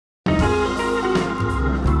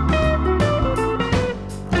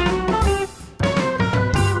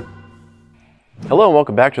Hello and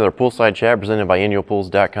welcome back to our Poolside Chat presented by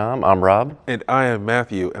AnnualPools.com. I'm Rob. And I am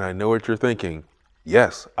Matthew, and I know what you're thinking.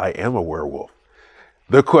 Yes, I am a werewolf.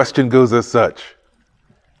 The question goes as such.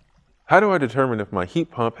 How do I determine if my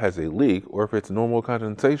heat pump has a leak or if it's normal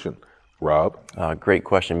condensation? Rob? Great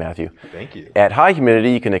question, Matthew. Thank you. At high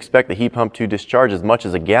humidity, you can expect the heat pump to discharge as much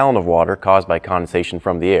as a gallon of water caused by condensation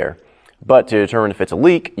from the air. But to determine if it's a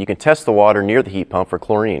leak, you can test the water near the heat pump for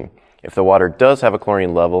chlorine. If the water does have a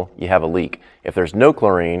chlorine level, you have a leak. If there's no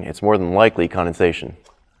chlorine, it's more than likely condensation.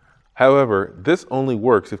 However, this only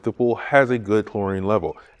works if the pool has a good chlorine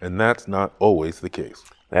level, and that's not always the case.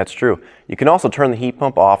 That's true. You can also turn the heat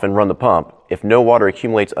pump off and run the pump. If no water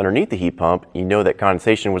accumulates underneath the heat pump, you know that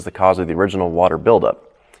condensation was the cause of the original water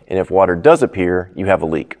buildup. And if water does appear, you have a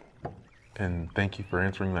leak. And thank you for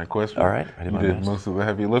answering that question. All right. You did most of the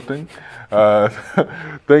heavy lifting.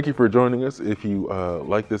 Thank you for joining us. If you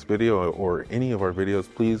like this video or any of our videos,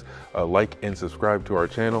 please like and subscribe to our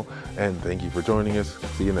channel. And thank you for joining us.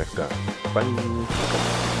 See you next time.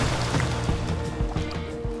 Bye.